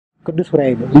ቅዱስ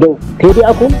ራእይ ነው እንደው ቴዲ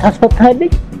አፍሮን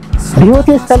ታስፈታለች በህይወቴ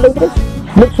እስካለው ድረስ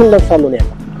ልብሱን ለብሳለሁ ነው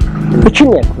ያለው እቺን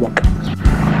ያለው በቃ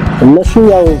እነሱ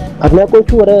ያው አድናቆቹ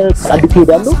ወደ አዲስ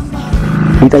ሄዳሉ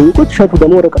ይጠይቁት ሸቱ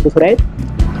ደግሞ ወደ ቅዱስ ራእይ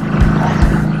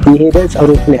ይሄደ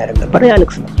ጸሎት ነው ያደረገ ነበር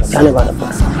ያለቅስ ነበር ያነባ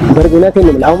ነበር በርግናቴ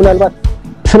ነው አሁን ምናልባት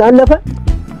ስላለፈ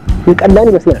ይቀላል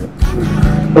ይመስላል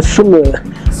እሱም ነው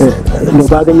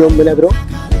ባገኘው ምነግረው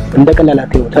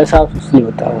እንደቀላላት ነው ተሳፍስ ነው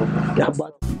ወጣው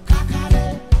ያባቱ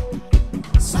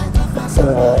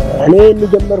እኔ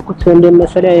ልጀመርኩት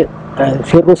እንደመሰለ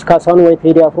ፌሮስ ካሳን ወይ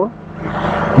ቴዲ አፍሮን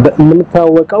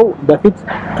በምንታወቀው በፊት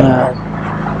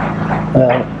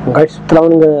ጋሽ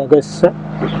ጥላውን ገሰሰ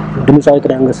ድምጻዊ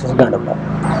ጥላውን ገሰሰ ጋር ነበር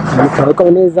የምንታወቀው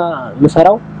እኔ እዛ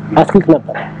መሰራው አትክልት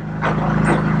ነበር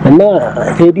እና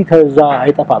ቴዲ ተዛ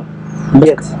አይጠፋም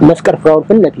መስቀል ፍራውን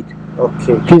ፍለፊት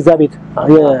ኦኬ ፒዛ ቤት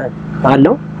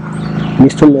አለው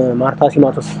ሚስቱም ማርታ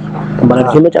ሲማቶስ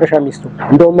ተባለች የመጨረሻ ሚስቱ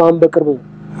እንደውም አሁን በቅርብ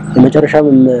የመጨረሻ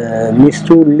ሚስቱ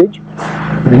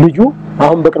ልጁ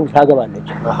አሁን በቅርብ ታገባለች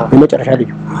የመጨረሻ ልጁ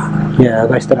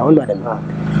የጋሽ ጥላውን ማለት ነው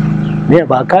ነው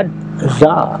በአካል እዛ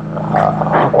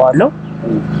አቋለው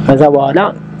ከዛ በኋላ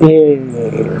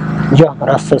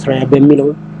ራስ ተስራዬ በሚለው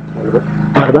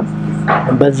አርባ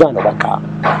በዛ ነው በቃ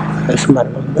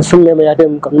እሱም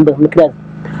ያደም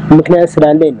ምክንያት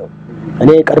ስላለኝ ነው እኔ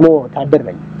ቀድሞ ታደር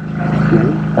ነኝ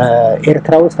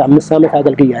ኤርትራ ውስጥ 5 አመት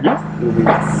አገልግያለሁ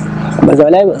በዛ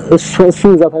ላይ እሱ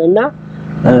ዘፈንና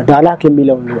ዳላክ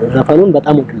የሚለው ዘፈኑን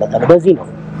በጣም ወድለታል በዚህ ነው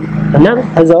እና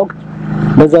ከዛ ወቅት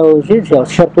በዛው ያው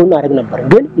ቲሸርቱን አድርግ ነበር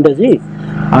ግን እንደዚህ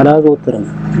አላዘወትርም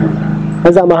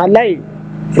ከዛ መሃል ላይ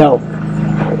ያው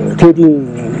ቴዲ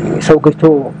ሰው ገጭቶ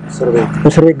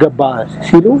እስር ቤት ገባ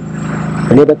ሲሉ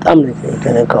እኔ በጣም ነው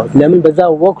ተነካው ለምን በዛ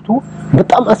ወቅቱ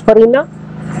በጣም አስፈሪና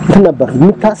ነበር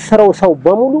የሚታሰረው ሰው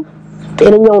በሙሉ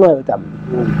ጤነኛው ነው አይወጣም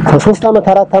ከ3 አመት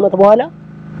 4 አመት በኋላ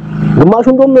ግማሹ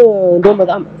እንደውም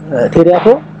በጣም ቴዲ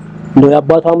አፍሮ ነው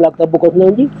ያባቱ አምላክ ጠብቆት ነው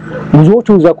እንጂ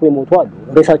ብዙዎቹ ዘኩ የሞቱ አሉ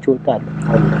ሬሳቸው ወጣሉ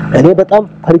እኔ በጣም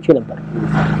ፈርቼ ነበር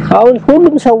አሁን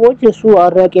ሁሉም ሰዎች እሱ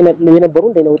አራቂ የነበሩ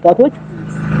እንደነ ወጣቶች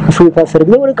እሱ የታሰረ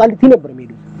ግን ወደ ቃልቲ ነበር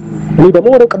የሚሄዱት እኔ ደግሞ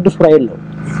ወደ ቅዱስ ራእይ ነው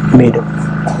የሚሄደው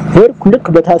ሄድኩ ልክ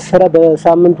በታሰረ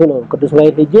በሳምንቱ ነው ቅዱስ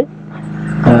ራእይ ሄጄ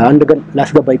አንድ ቀን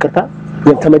ላስገባ ይቅርታ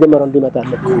ተመጀመረው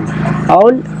እንዲመጣለ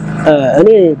አሁን እኔ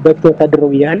በፊት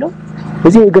ተደረው ይያለው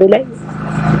እዚህ እግሬ ላይ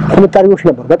ፍንጣሪዎች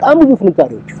ነበር በጣም ብዙ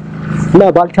ፍንጣሪዎች እና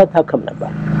ባልቻ ታከም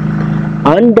ነበር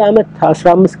አንድ አመት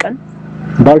 15 ቀን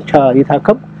ባልቻ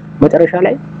የታከም መጨረሻ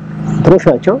ላይ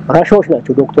ትሮሻቸው ራሻዎች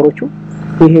ናቸው ዶክተሮቹ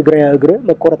ይሄ እግሬ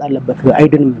መቆረጥ አለበት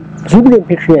አይድንም ብዙ ጊዜ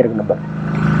ኢንፌክሽን ያደርግ ነበር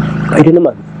አይድንም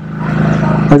ማለት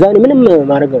ከዛኔ ምንም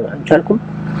ማድረግ አልቻልኩም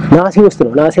ናሲ ውስጥ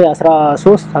ነው ናሲ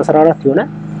 13 14 ይሆናል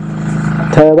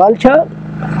ተባልቻ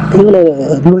የሆነ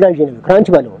ዱላጅ ነው ክራንች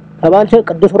ባለው ተባልቻ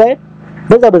ቅዱስ ራእይ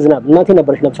በዛ በዝናብ እናቴ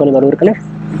ነበርሽ ለብሰው ነው ወርቅነሽ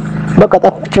በቃ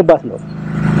ታፍጭባት ነው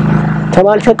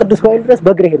ተባልቻ ቅዱስ ራእይ ድረስ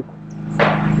በእግሬ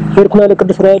ሄድኩና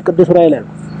ለቅዱስ ራእይ አልኩ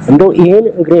እንደው ይሄን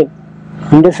እግሬን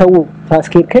እንደሰው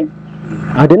ታስኬርከኝ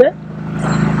አድነ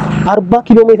 40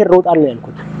 ኪሎ ሜትር ሮጣለሁ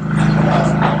ያልኩት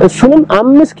እሱንም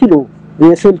 5 ኪሎ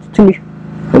የስል ትንሽ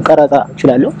ቀራጣ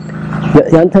ይችላልው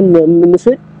ያንተን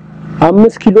ምስል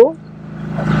 5 ኪሎ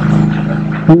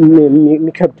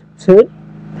የሚከብድ ስል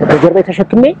በጀርባ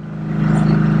ተሸክሜ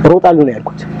ሮጣለሁ ነው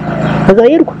ያልኩት ከዛ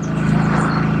ሄድኩ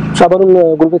ሻባሩን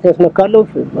ጉልበቴ ያስነካለሁ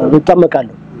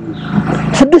ይጣመቃለሁ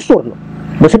 6 ወር ነው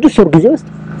በ6 ወር ጊዜ ውስጥ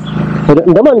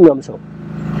እንደማንኛውም ሰው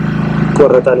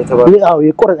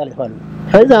ይቆረጣል የተባለ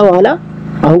ከዛ በኋላ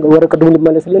አሁን ወደ ቅድም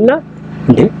ልመለስልና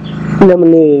እንዴ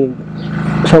ለምን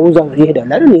ሰው ዛ ይሄዳል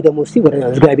አይደል እኔ ደግሞ እስቲ ወደ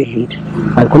እግዚአብሔር ሄድ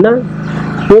አልኩና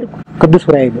ሄድኩ ቅዱስ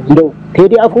ራእይ ነው እንደው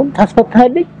ቴዲ አፍሮን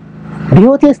ታስፈታለች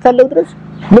በህይወቴ እስካለው ድረስ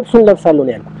ልብሱን ለብሳለሁ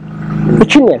ነው ያልኩት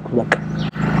እቺን ያልኩት በቃ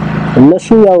እነሱ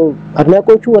ያው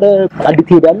አድናቆቹ ወደ አዲስ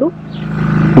ሄዳሉ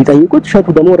ይጠይቁት ሸቱ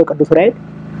ደግሞ ወደ ቅዱስ ራእይ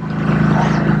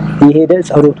ይሄደ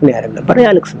ጸሎቱን ያደርግ ነበር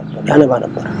ያለቅስ ነበር ያነባ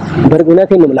ነበር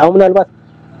በርግናቴ ነው አሁን ምናልባት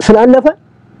ስላለፈ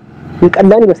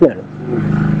ይቀላል ይመስላል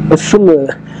እሱም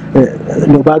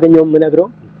ነው ባገኘው ምነግረው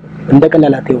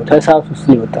እንደቀላላት ነው ተሳፍስ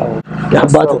ነው ወጣው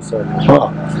ያባቱ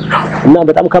እና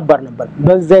በጣም ከባድ ነበር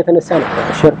በዛ የተነሳ ነው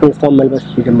ቲሸርት ስታም መልበስ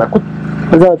የጀመርኩት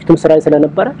በዛ በፊትም ስራዬ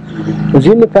ስለነበረ እዚህ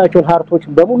የምታያቸው ሃርቶች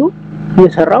በሙሉ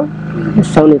እየሰራው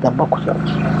እሷን የጠበቅኩት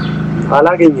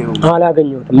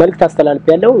አላገኘሁት መልክት አስተላልፍ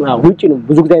ያለው ውጪ ነው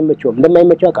ብዙ ጊዜ አይመቸውም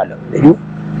እንደማይመቸው አውቃለሁ ልዩ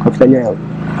ከፍተኛ ያው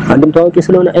አንድም ታዋቂ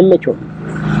ስለሆነ አይመቸውም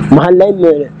መሃል ላይ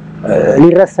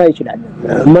ሊረሳ ይችላል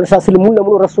መልሳስል ሙሉ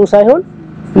ለሙሉ ረሶ ሳይሆን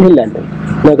ይላል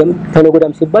ነገም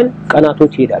ተነጎዳም ሲባል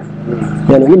ቀናቶች ይሄዳሉ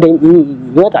ያለው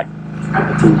ይወጣል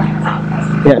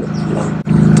ያለው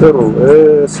ጥሩ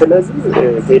ስለዚህ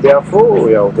ቴዲ አፍሮ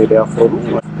ያው ቴዲ አፍሮ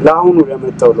ለአሁኑ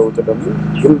ለመጣው ለውጥ ደግሞ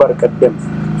ግንባር ቀደም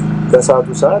በሰዓቱ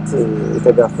ሰዓት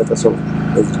የተጋፈጠ ሰው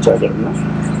እዚች ሀገርና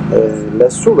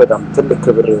ለሱ በጣም ትልቅ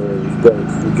ክብር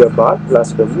ይገባል ፕላስ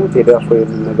ደግሞ ቴዲ አፍሮ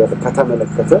የምን ነገር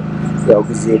ከተመለከተ ያው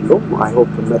ጊዜ የለውም አይ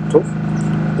ሆፕ መጥቶ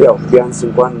ያው ቢያንስ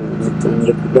እንኳን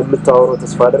እንደምታወራው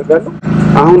ተስፋ አደርጋለሁ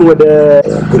አሁን ወደ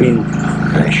ግሪኑ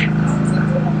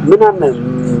ምን አነ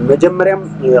መጀመሪያም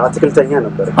አትክልተኛ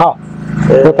ነበር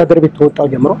ወታደር ቤት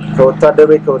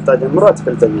ከወጣ ጀምሮ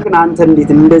አትክልተኛ ግን አንተ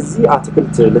እንዴት እንደዚህ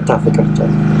አትክልት ልታፈቅር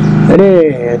ቻለ እኔ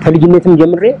ከልጅነትም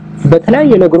ጀምሬ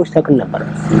በተለያየ ነገሮች ተክል ነበር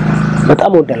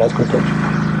በጣም ወዳለሁ አትክልቶች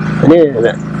እኔ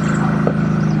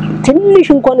ትንሽ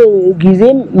እንኳን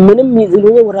ጊዜም ምንም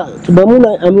ይዝሉኝ ወራ በሙሉ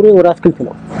አምሮ ወራ አትክልት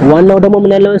ነው ዋናው ደግሞ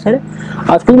ምን ያለ መሰለ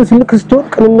አትክልት ስልክ ስቶር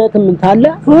ቅንነትም ታለ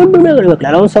ሁሉ ነገር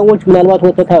ይበቅላል አሁን ሰዎች ምናልባት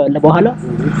ወጣታ በኋላ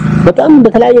በጣም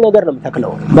በተለያየ ነገር ነው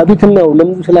ተክለው በፊትም ነው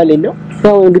ለምዱ ስላልሌለው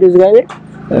ያው እንግዲህ እግዚአብሔር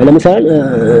ለምሳሌ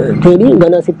ቴዲ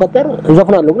ገና ሲፈጠር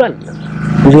ዘፍናለሁ ብሏል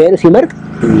እግዚአብሔር ሲመርጥ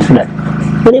ይችላል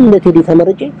እኔም ለቴዲ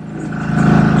ተመርጬ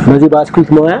በዚህ በአትክልት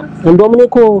ሙያ እንደውም እኔ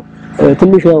እኮ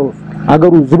ትንሽ ያው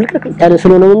አገሩ ዝብልቅልቅ ያለ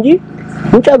ስለሆነ እንጂ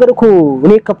ውጭ ሀገር እኮ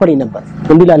እኔ ከፈለኝ ነበር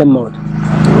እንዲላለማውት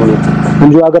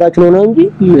እንጂ ሀገራችን ሆነ እንጂ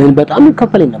በጣም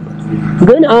ይከፈለኝ ነበር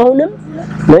ግን አሁንም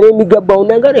ለኔ የሚገባው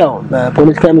ነገር ያው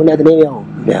በፖለቲካ ምክንያት ነው ያው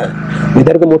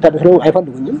የደርግ ወታደር ነው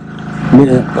አይፈልጉኝም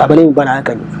አበለኝ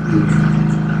ባላቀኝ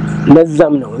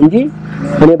ለዛም ነው እንጂ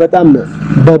እኔ በጣም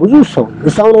በብዙ ሰው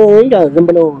እሳው ነው ዝም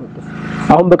ብለው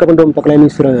አሁን በቅርብ እንደውም ጠቅላይ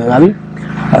ሚኒስትር አብይ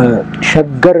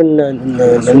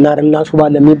ሸገርና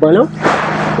ሱባለ የሚባለው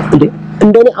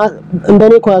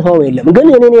እንደኔ ኳታው የለም ግን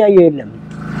እኔ ያየው የለም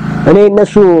እኔ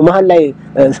እነሱ መሃል ላይ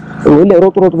ወይ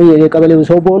ሮጥ የቀበሌው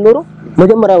ሰው በሆነ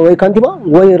መጀመሪያ ወይ ካንቲባ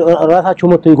ወይ ራሳቸው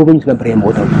መጥቶ ይጎበኙት ነበር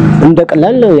የሞተው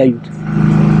እንደቀላል ነው ያዩት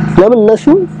ለምን እነሱ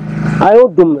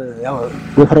አይወዱም ያው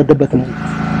የፈረደበት ነው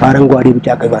አረንጓዴ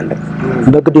ቢጫ ቀይ ባንዲራ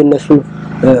በግድ እነሱ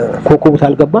ኮኮብ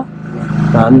ታልገባ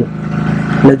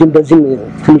ለዚህ በዚህ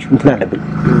ትንሽ እንትን አለብኝ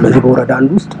በዚህ በወረዳ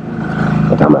አንድ ውስጥ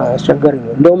በጣም አስቸጋሪ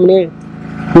ነው እንደውም እኔ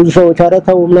ብዙ ሰዎች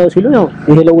አረታው ምናምን ሲሉ ያው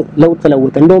ይሄ ለውጥ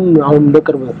ተለወጠ እንደውም አሁን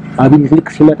በቅርብ አብይ ልክ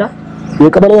ሲመጣ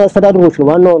የቀበሌ አስተዳደሮች ነው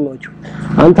ዋናዎቹ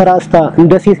አንተ ራስታ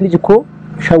እንደ ሴት ልጅ እኮ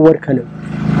ሸወርከን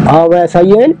አባ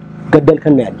ያሳየን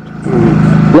ገደልከን ያለ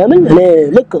ለምን እኔ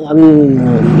ልክ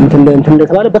እንትን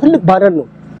እንደተባለ በትልቅ ባነር ነው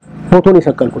ፎቶን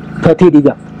የሰቀልኩት ከቴዲ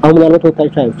ጋር አሁን ምናልባት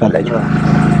ወጣች አይታላችሁ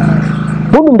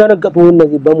ሁሉም ደረገጡ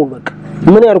እነዚህ በሙሉ በቃ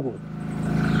ምን ያርጉ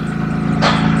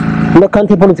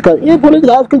ለካንቲ ፖለቲካ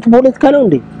አትክልት ፖለቲካ ነው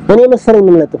እንዴ እኔ መሰረኝ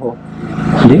ምን ለጥፈው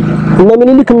እንዴ እና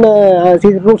ምኒልክ እና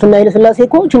ቴዎድሮስ እና ኃይለ ሥላሴ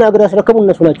እኮ ችን ሀገር ያስረከቡ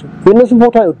እነሱ ናቸው የነሱ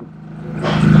ፎቶ አይወዱ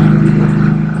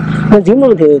ለዚህ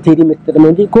ነው ቴዲ መጥተው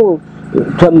እንጂ እኮ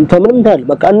ተምንም ታል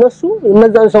በቃ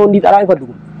እነዛን ሰው እንዲጠራ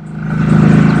አይፈልጉም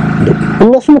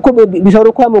እነሱ እኮ ቢሰሩ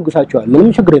እኮ ያሞግሳቸዋል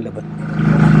ምንም ችግር የለበት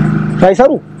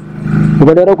ሳይሰሩ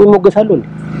በደረቁ ይሞገሳሉ እንዴ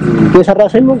የሰራ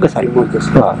ሰው ይሞገሳል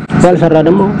ያልሰራ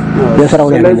ደግሞ የሰራው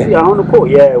ላይ ስለዚህ አሁን እኮ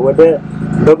ወደ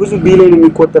በብዙ ቢሊዮን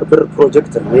የሚቆጠር ብር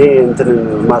ፕሮጀክት ነው ይሄ እንትን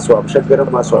ማስዋብ ሸገር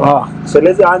ማስዋብ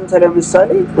ስለዚህ አንተ ለምሳሌ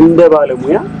እንደ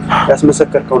ባለሙያ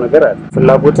ያስመሰከርከው ነገር አለ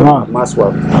ፍላጎት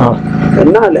ማስዋብ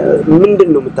እና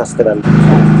ምንድነው የምታስተላልፈው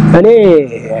እኔ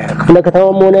ክፍለ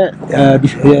ከተማም ሆነ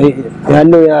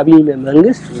ያለው የአብይ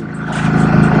መንግስት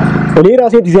እኔ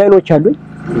ራሴ ዲዛይኖች አሉኝ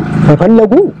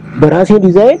ተፈለጉ በራሴ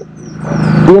ዲዛይን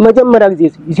የመጀመሪያ ጊዜ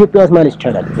ኢትዮጵያ ውስጥ ማለት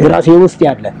ይቻላል ራሴ ውስጥ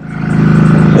ያለ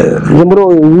ዝም ብሎ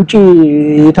ውጪ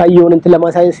የታየውን እንትን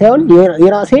ለማሳየት ሳይሆን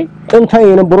የራሴ ጥንታዊ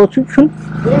የነበሩትን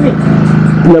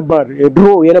ነበር ድሮ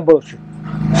የነበሩት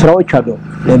ስራዎች አሉ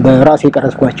በራሴ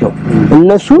ቀረጽኳቸው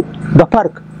እነሱ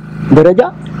በፓርክ ደረጃ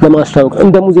ለማስተዋወቅ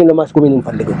እንደ ሙዚየም ለማስጎብኘት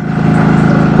እንፈልገው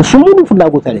እሱ ሙሉ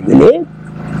ፍላጎት አለኝ እኔ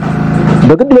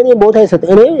በግድ ለኔ ቦታ ይሰጥ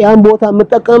እኔ ያን ቦታ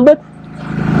የምጠቀምበት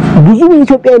ብዙ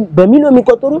ኢትዮጵያ በሚሊዮን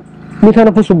የሚቆጠሩ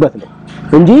የሚተነፍሱበት ነው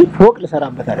እንጂ ፎቅ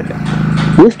ልሰራበት አይደለም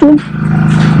ውስጡም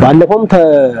ባለፈውም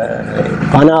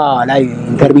ፋና ላይ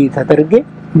ኢንተርቪው ተደረገ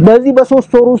በዚህ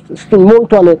በ3 ወር ውስጥ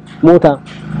ሞታ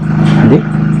እንዴ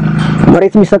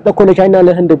መሬት የሚሰጠው እኮ ለቻይና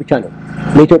ለህንድ ብቻ ነው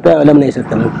ለኢትዮጵያ ለምን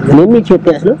አይሰጥም እኔም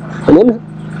ኢትዮጵያ ነው እኔም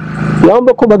ያው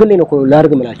በግሌ ነው እኮ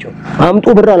ላርግ ምላቸው አምጡ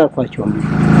ብር አላልኳቸው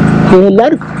ይሄ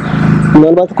ላርግ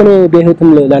ምናልባት እኮ በህይወትም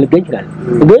ላልገኝ ይችላል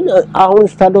ግን አሁን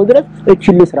ስታለው ድረስ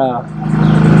እቺ ልስራ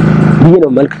ይሄ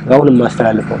ነው መልክ አሁንም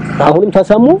ማስተላለፈው አሁንም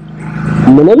ተሰሙ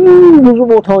ምንም ብዙ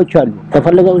ቦታዎች አሉ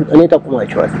ተፈልገው እኔ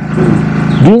ተቆማቸዋል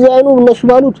ዲዛይኑ እነሱ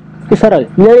ባሉት ይሰራል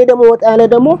ለኔ ደግሞ ወጣ ያለ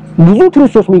ደግሞ ብዙ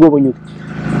ቱሪስቶች የሚጎበኙት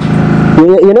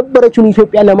የነበረችውን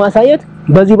ኢትዮጵያ ለማሳየት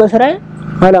በዚህ በስራዬ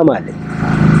አላማ አለ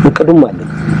እቅዱም አለ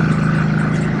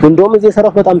እንደውም እዚህ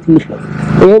ሰራፍ በጣም ትንሽ ነው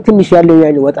ይሄ ትንሽ ያለው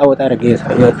ወጣ አረገ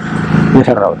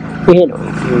የሰራው ይሄ ነው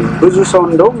ብዙ ሰው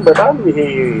እንደውም በጣም ይሄ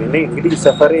እኔ እንግዲህ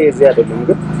ሰፈሬ እዚህ አይደለም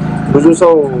ግን ብዙ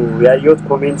ሰው ያየሁት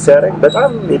ኮሜንት ሲያደርግ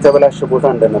በጣም የተበላሸ ቦታ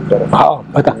እንደነበረ አዎ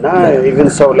በጣም እና ኢቭን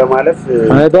ሰው ለማለፍ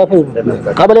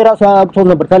ቀበሌ ራሱ አግቶ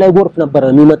ነበር ተላይ ጎርፍ ነበር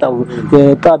የሚመጣው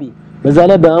ጣቢ በዛ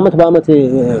ላይ በአመት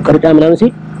ቅርጫ ምናምን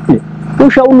ሲል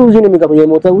ውሻው ሁሉ እዚህ ነው የሚገባው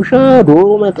የሞተ ውሻ ዶሮ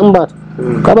መጥንባት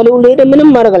ቀበሌው ለሄደ ምንም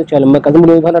ማድረግ አልቻለም በቃ ዝም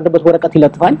ብሎ የፈረደበት ወረቀት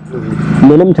ይለጥፋል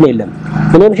ምንም እንትን የለም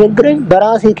እኔም ሸግረኝ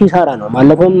በራሴ ኪሳራ ነው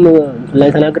ማለፈም ላይ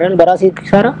ተናግረን በራሴ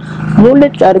ኪሳራ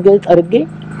ሞለጭ አድርጌ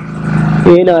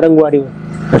ይሄን አረንጓዴው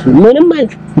ምንም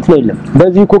አይነት እንትን የለም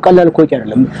በዚህ እኮ ቀላል እኮ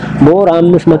አይደለም በወር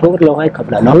 500 ብር ለውሃ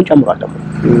ይከፍላል አሁን ጨምሯል ደግሞ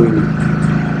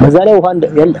በዛ ላይ ውሃ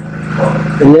የለም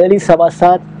ለሊት 7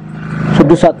 ሰዓት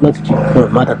 6 ሰዓት መጥቼ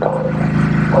ማጠጣው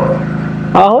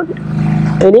አሁን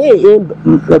እኔ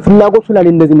ፍላጎቱ ላይ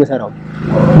እንደዚህ መሰራው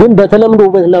ግን በተለምዶ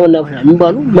ውበትና መናፈሻ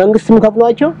የሚባሉ መንግስትም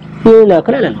ከፍሏቸው ይሄን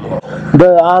አከላል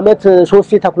በአመት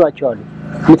 3 ተክሏቸዋል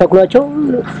የሚተክሏቸው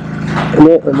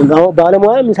ነው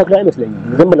ባለሙያ የሚሰክላ አይመስለኝም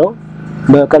ዝም ብለው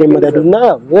በቀለም መደዱና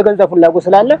የገንዘብ ፍላጎት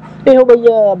ስላለ ይሄው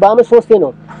በአመት 3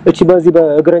 ነው እቺ በዚህ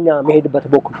በእግረኛ መሄድበት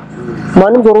በኩል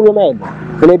ማንም ዞሮ የማይል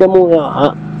እኔ ደግሞ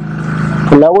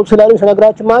ፍላጎት ስላለ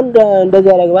ስለግራችሁ ማን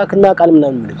እንደዚህ ያለግባክና ቃል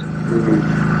ምናምን ማለት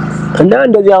እና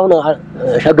እንደዚህ አሁን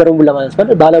ሸገሩን ለማስፈል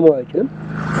ባለሙያዎችንም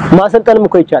ማሰልጠንም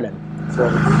እኮ ይቻላል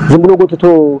ዝም ብሎ ጎትቶ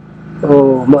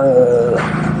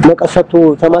መቀሰቱ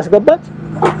ተማስገባት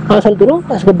አሰልጥኖ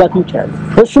ማስገባት ይቻላል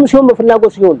እሱም ሲሆን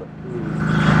በፍላጎት ሲሆን ነው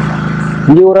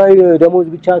የወራይ ደሞዝ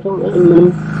ብቻ ነው ምንም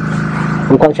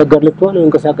እንኳን ሸገር ልትሆን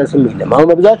እንቀሳቀስም የለም አሁን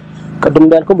በብዛት ቀደም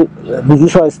እንዳልከው ብዙ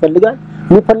ሰው ያስፈልጋል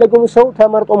የሚፈልገው ሰው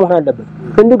ተመርጦ መሆን አለበት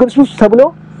እንደ ግርሱስ ተብሎ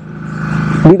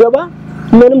ሊገባ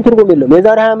ምንም ትርጉም የለውም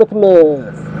የዛሬ 20 አመት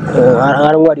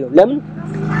አረንጓዴው ለምን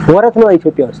ወረት ነው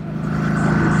ኢትዮጵያ ውስጥ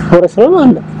ወረት ነው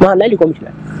ማን ላይ ሊቆም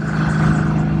ይችላል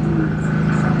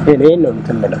እኔ ነው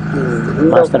ተመለ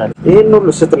ማስተራል ይሄን ሁሉ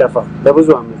ስትለፋ ለብዙ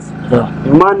አመት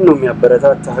ማን ነው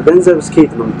የሚያበረታታ ገንዘብ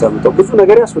ስኬት ነው የምታመጣው ብዙ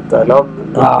ነገር ያስወጣል አሁን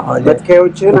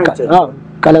መትከያዎችን አንተ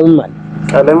ቀለምም አለ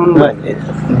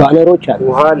ባነሮች አሉ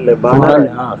ውሃ አለ ባነር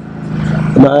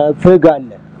ፍግ አለ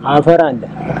አፈር አለ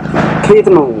ከየት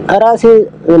ነው ራሴ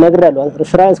ነግራለሁ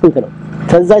ስራ እስኩት ነው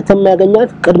ከዛ ተማያገኛት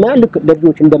ቅድሚያ ልክ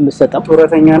ለልጆች እንደምሰጣው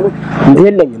ጡረተኛ ነው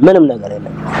እንደለኝ ምንም ነገር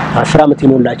የለም 10 አመት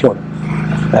ይሞላቸው ነው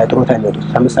ጡረታ የሚወጡት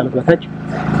 5 አመት በታች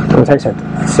ጡረታ ይሰጥ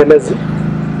ስለዚህ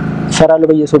ሰራለ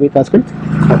በየሰው ቤት አስፈልት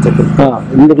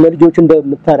ለልጆች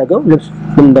እንደምታረገው ልብስ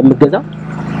እንደምገዛ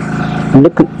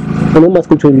ልክ እኔም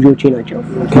አስኩልቶ ልጆቼ ናቸው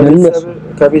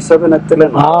ከቤተሰብ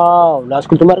ነጥለን አዎ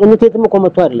ላስኩልቶ ማርገኝት የትም እኮ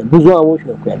መጥቶ አይደለም ብዙ አሞች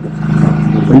ነው ያሉት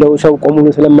እንደው ሰው ቆሙሉ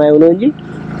ስለማይው ነው እንጂ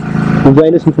ብዙ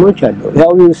አይነት እንትኖች አሉ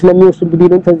ያው ስለሚወስድ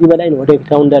ቢሆን ከዚህ በላይ ነው ወደ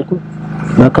ፊታው እንዳልኩ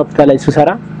ማከፍታ ላይ ሲሰራ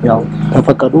ያው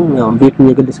ተፈቀዱ ያው ቤቱ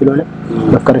የግል ስለሆነ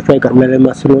መከረቹ አይቀርም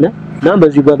ለማስ ስለሆነ እና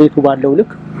በዚህ በቤቱ ባለው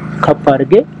ልክ ከፍ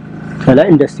አድርጌ ከላይ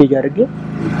እንደ ስቴጅ አድርጌ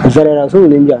እዛ ላይ ራሱ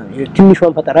እንጃ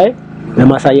ትንሿን ፈጠራዬ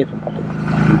ለማሳየት ነው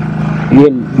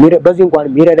ይሄን በዚህ እንኳን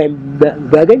ሚረዳይ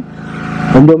ባገኝ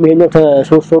እንደውም ይሄኛው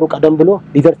ተ3 ወሩ ቀደም ብሎ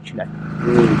ሊደርስ ይችላል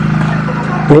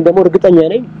ይሄን ደግሞ እርግጠኛ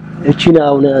ነኝ እቺን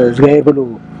አሁን ዝጋዬ ብሎ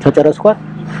ተጨረስኳት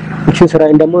እቺን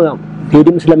ስራዬን ደግሞ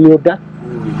ሄድም ስለሚወዳ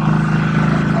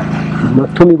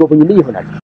መጥቶም ይጎበኝልኝ ይሆናል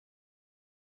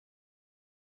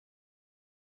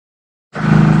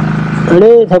እኔ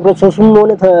ተብሮሰሱም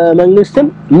ሆነ ተመንግስትም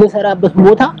ምሰራበት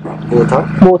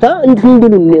ቦታ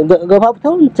እንድንድሉ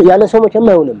ገፋብተው ያለ ሰው መቼም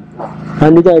አይሆንም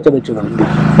አንድ ጋር ያጨበጭበው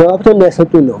ገፋብተው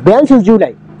እንዳይሰጡን ነው ቢያንስ እዚሁ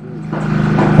ላይ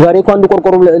ዛሬ እንኳን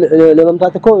ቆርቆሮ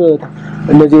ለመምታት እኮ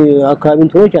እነዚህ አካባቢ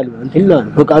እንትኖች አሉ እንትና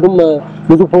ፈቃዱም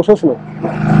ብዙ ፕሮሰስ ነው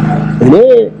እኔ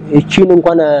እቺን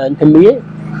እንኳን እንትምዬ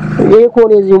ይሄ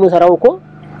ኮኔ እዚሁ መሰራው እኮ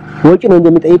ወጪ ነው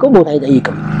እንደሚጠይቀው ቦታ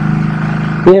አይጠይቅም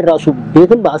ይሄ ራሱ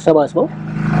ቤትን በአሰባስበው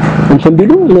እንትን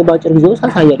ቢሉ እኔ ባጭር ጊዜ ውስጥ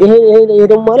አሳያለሁ ይሄ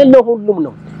ደግሞ ማለት ለሁሉም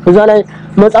ነው እዛ ላይ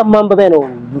መጻፍ ማንበቢያ ነው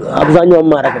አብዛኛው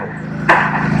ማረጋው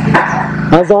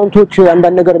አዛውንቶች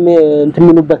አንዳንድ ነገር እንትን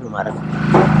የሚሉበት ነው ማረጋው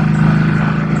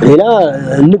ሌላ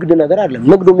ንግድ ነገር አይደለም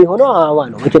ንግዱ የሚሆነው አዋ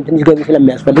ነው መቼም ትንሽ ገቢ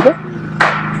ስለሚያስፈልገው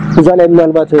እዛ ላይ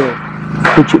ምናልባት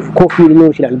ኮፊ ሊኖር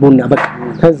ይችላል ቡና በቃ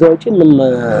ከዛ ውጪ ምን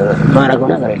ማረጋው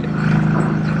ነገር የለም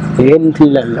ይሄን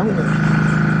ትላለህ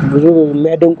ብዙ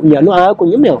የሚያደንቁኛሉ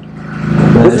አያውቁኝም ያው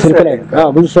ስልክ ላይ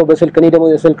ብዙ ሰው በስልክ እኔ ደግሞ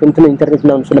ስልክ እንትን ኢንተርኔት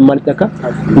ነው ስለማልጠቀም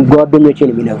ጓደኞቼ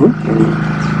ነው የሚነግሩኝ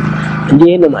እንዴ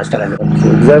ይሄን ማስተላለፍ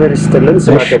እግዚአብሔር ይስጥልን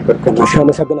ስላከበርከኝ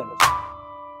አመሰግናለሁ